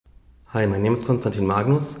Hi, my name is Konstantin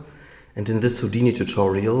Magnus, and in this Houdini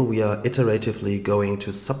tutorial we are iteratively going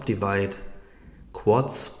to subdivide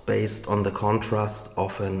quads based on the contrast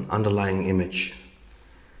of an underlying image.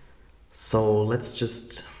 So let's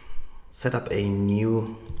just set up a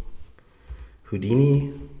new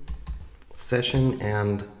Houdini session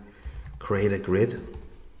and create a grid.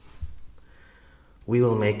 We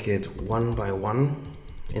will make it 1 by 1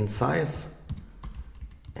 in size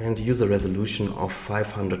and use a resolution of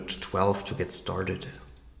 512 to get started.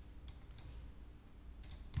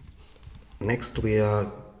 Next, we are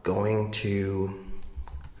going to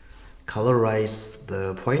colorize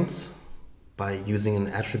the points by using an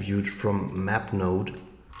attribute from map node,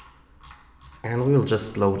 and we will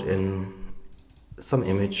just load in some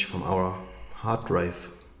image from our hard drive.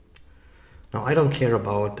 Now, I don't care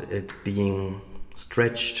about it being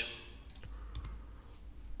stretched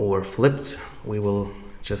or flipped. We will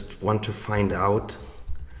just want to find out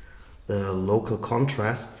the local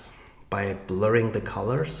contrasts by blurring the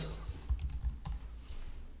colors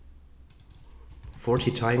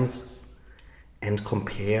 40 times and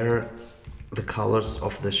compare the colors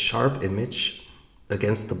of the sharp image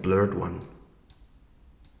against the blurred one.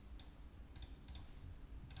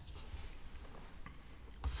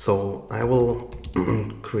 So I will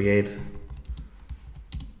create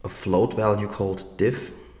a float value called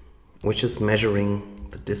diff, which is measuring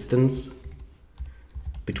the distance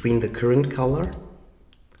between the current color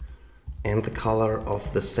and the color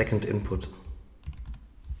of the second input.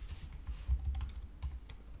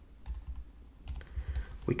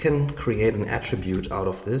 We can create an attribute out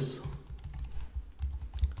of this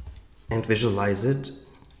and visualize it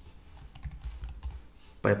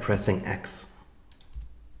by pressing X.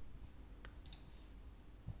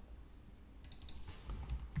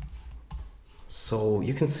 So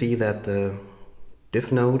you can see that the diff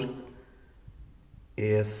node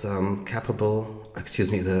is the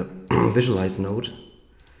visualize node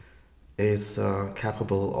is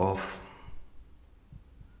capable of,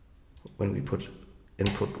 when we put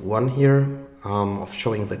input 1 here, of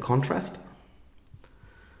showing the contrast.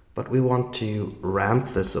 But we want to ramp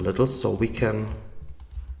this a little so we can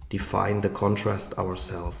define the contrast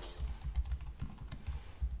ourselves.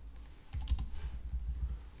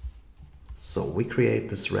 So we create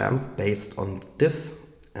this ramp based on diff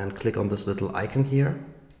and click on this little icon here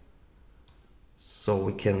so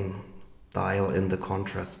we can dial in the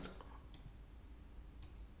contrast.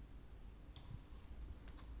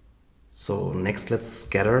 So next, let's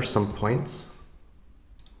scatter some points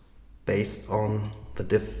based on the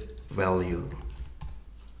diff value.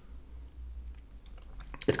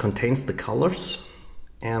 It contains the colors,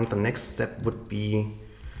 and the next step would be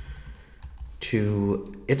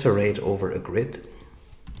to iterate over a grid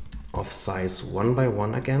of size 1 by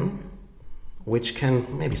 1 again, which can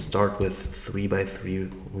maybe start with 3 by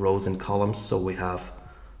 3 rows and columns, so we have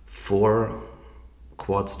 4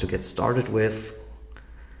 quads to get started with,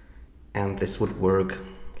 and this would work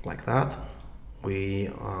like that.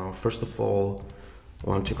 We first of all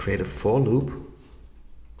want to create a for loop,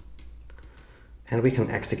 and we can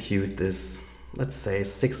execute this, let's say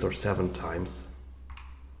 6 or 7 times.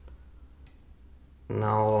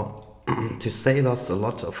 Now, to save us a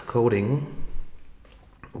lot of coding,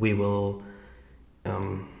 we will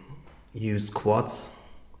use quads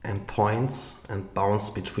and points and bounce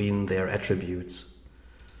between their attributes.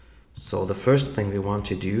 So the first thing we want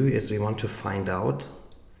to do is we want to find out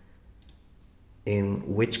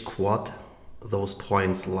in which quad those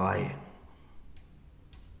points lie.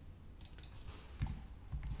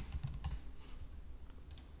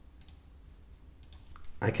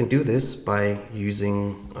 I can do this by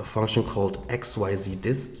using a function called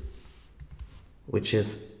xyzdist, which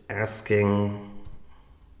is asking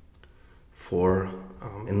for,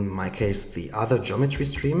 in my case, the other geometry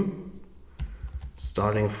stream,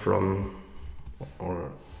 starting from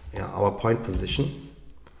our point position,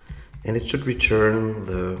 and it should return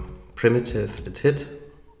the primitive it hit,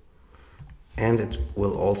 and it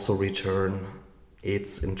will also return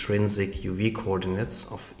its intrinsic UV coordinates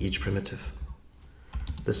of each primitive.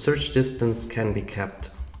 The search distance can be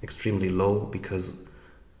kept extremely low because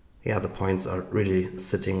the points are really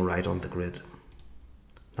sitting right on the grid.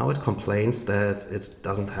 Now it complains that it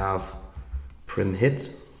doesn't have prim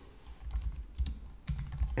hit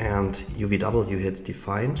and UVW hit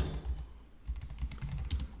defined,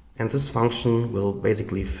 and this function will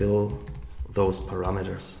basically fill those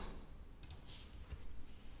parameters.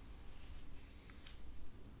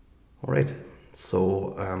 All right.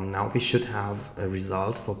 So now we should have a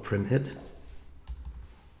result for prim hit.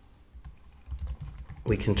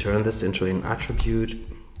 We can turn this into an attribute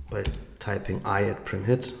by typing I at prim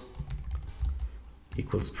hit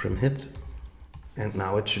equals prim hit. And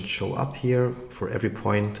now it should show up here. For every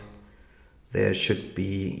point there should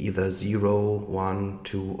be either 0, 1,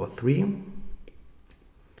 2 or 3.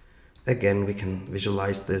 Again, we can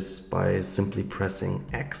visualize this by simply pressing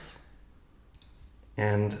X,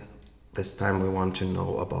 and this time we want to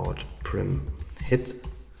know about prim hit,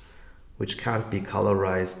 which can't be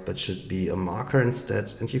colorized but should be a marker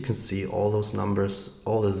instead. And you can see all those numbers,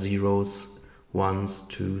 all the zeros, ones,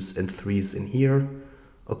 twos and threes in here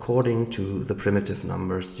according to the primitive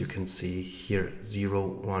numbers you can see here, 0,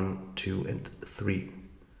 1, 2 and 3.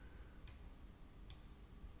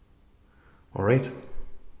 Alright.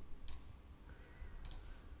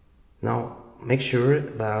 Now make sure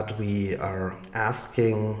that we are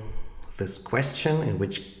asking this question, in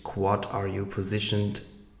which quad are you positioned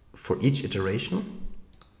for each iteration.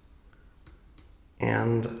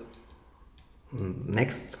 And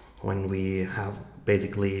next, when we have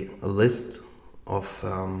basically a list of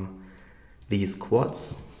these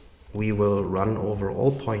quads, we will run over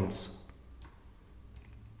all points.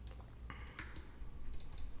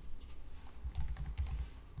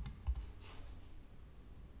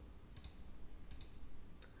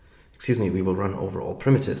 Excuse me, we will run over all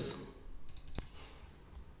primitives,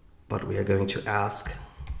 but we are going to ask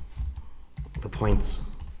the points.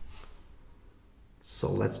 So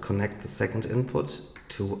let's connect the second input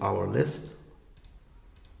to our list.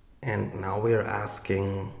 And now we are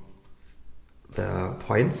asking the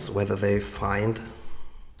points whether they find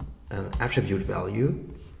an attribute value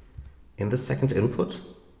in the second input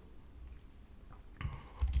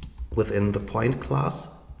within the point class,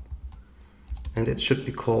 and it should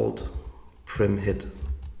be called prim hit.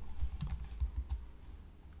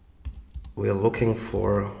 We are looking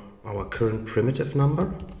for our current primitive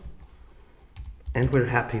number, and we're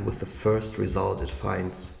happy with the first result it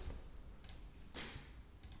finds.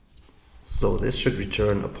 So this should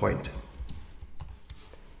return a point.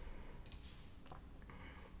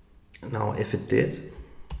 Now if it did,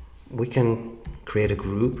 we can create a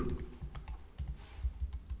group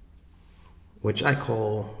which I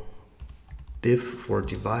call diff for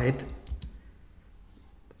divide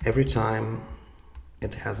every time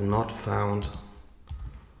it has not found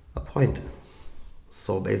a point.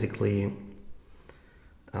 So basically,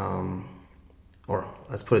 or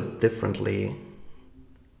let's put it differently,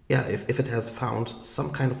 yeah, if it has found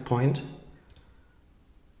some kind of point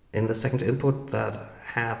in the second input that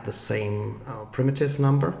had the same primitive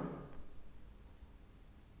number,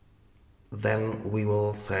 then we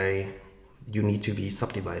will say you need to be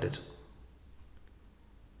subdivided.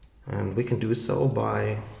 And we can do so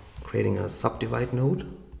by creating a subdivide node,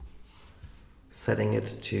 setting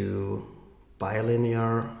it to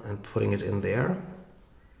bilinear and putting it in there,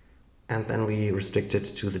 and then we restrict it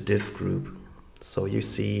to the diff group. So you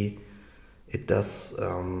see it does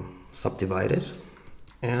subdivide it,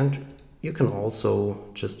 and you can also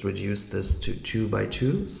just reduce this to 2 by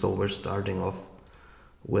 2. So we're starting off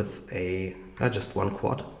with a just one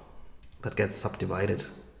quad that gets subdivided.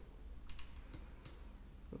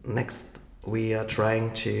 Next, we are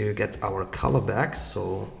trying to get our color back,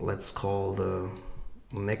 so let's call the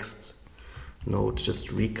next node just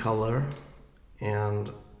recolor, and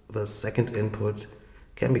the second input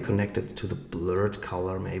can be connected to the blurred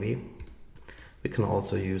color maybe. We can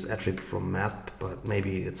also use attrib from map, but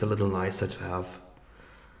maybe it's a little nicer to have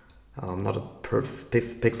not a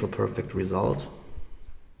pixel perfect result.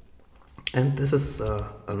 And this is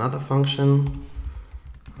another function.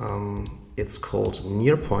 It's called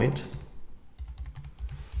near point,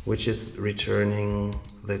 which is returning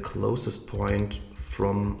the closest point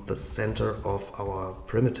from the center of our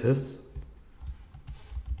primitives.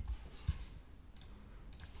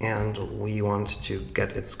 And we want to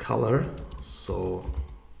get its color, so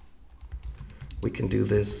we can do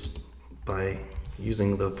this by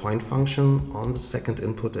using the point function on the second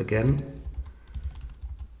input again.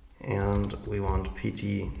 And we want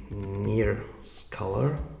pt near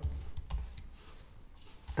color,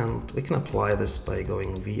 and we can apply this by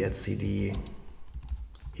going v at cd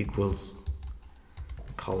equals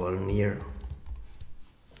color near.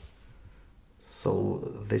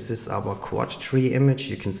 So this is our Quadtree image.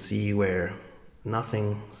 You can see where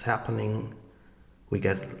nothing's happening. We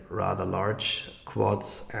get rather large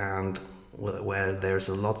quads, and where there's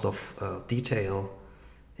lots of detail,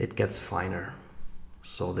 it gets finer.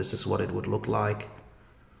 So this is what it would look like.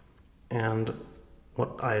 And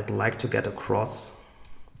what I'd like to get across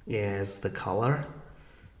is the color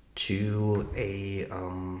to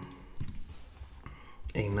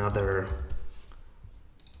another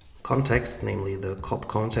context, namely the COP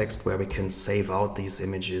context, where we can save out these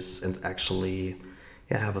images and actually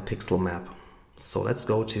have a pixel map. So let's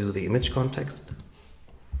go to the image context,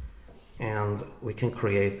 and we can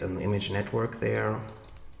create an image network there,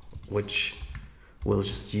 which will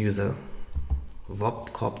just use a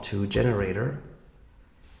VOP-COP2 generator,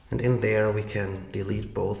 and in there we can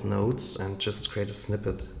delete both nodes and just create a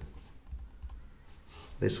snippet.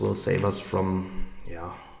 This will save us from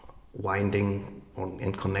winding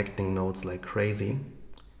and connecting nodes like crazy.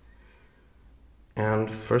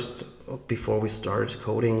 And first, before we start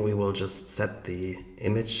coding, we will just set the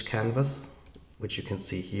image canvas, which you can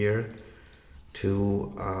see here,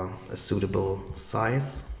 to a suitable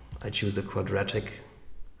size. I choose a quadratic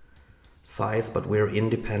size, but we're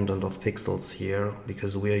independent of pixels here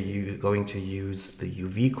because we're going to use the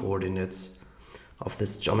UV coordinates of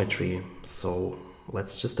this geometry. So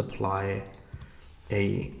let's just apply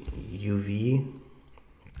a UV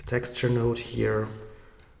texture node here,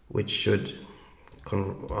 which should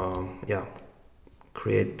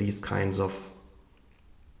create these kinds of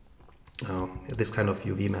this kind of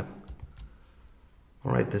UV map.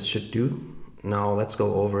 All right, this should do. Now let's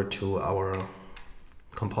go over to our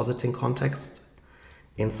compositing context.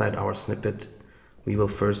 Inside our snippet, we will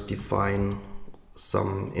first define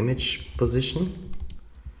some image position,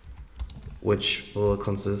 which will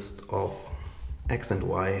consist of X and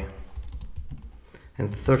Y, and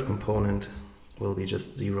the third component will be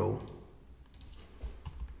just 0.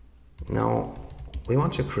 Now we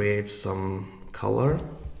want to create some color,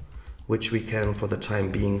 which we can for the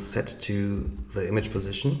time being set to the image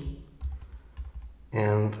position,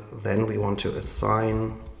 and then we want to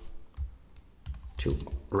assign to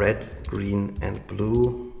red, green and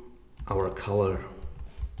blue our color.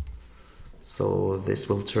 So this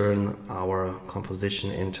will turn our composition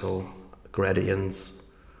into gradients,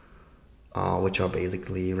 which are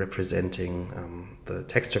basically representing the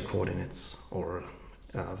texture coordinates or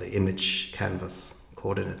the image canvas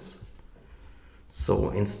coordinates. So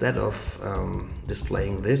instead of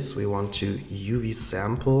displaying this, we want to UV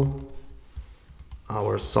sample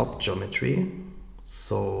our SOP geometry.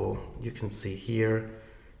 So you can see here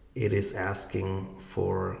it is asking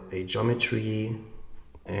for a geometry,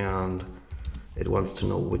 and it wants to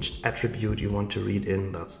know which attribute you want to read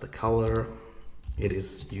in. That's the color. It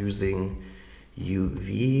is using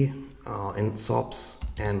UV in SOPs,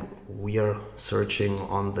 and we are searching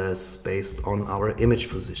on this based on our image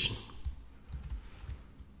position.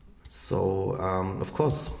 So of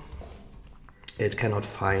course it cannot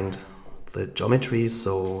find the geometry,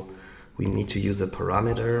 so we need to use a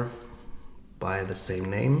parameter by the same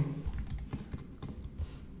name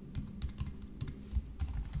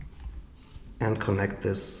and connect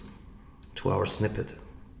this to our snippet.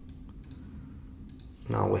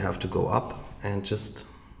 Now we have to go up and just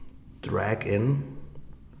drag in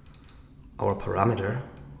our parameter,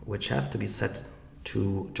 which has to be set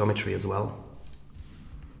to geometry as well.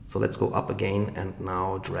 So let's go up again and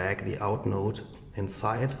now drag the out node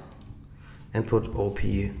inside and put OP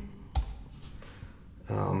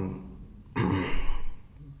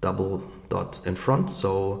double dot in front.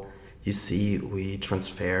 So you see we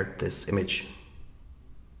transferred this image.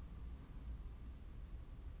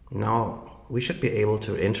 Now we should be able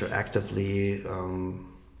to interactively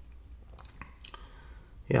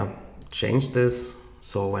change this.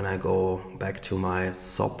 So when I go back to my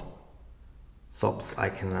SOPs, I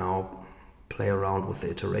can now play around with the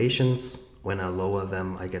iterations. When I lower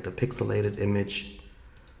them, I get a pixelated image,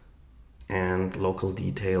 and local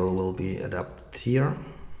detail will be adapted here.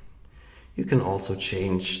 You can also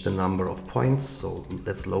change the number of points, so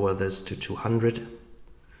let's lower this to 200.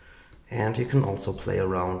 And you can also play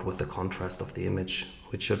around with the contrast of the image,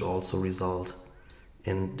 which should also result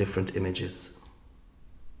in different images.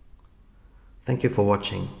 Thank you for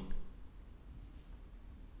watching.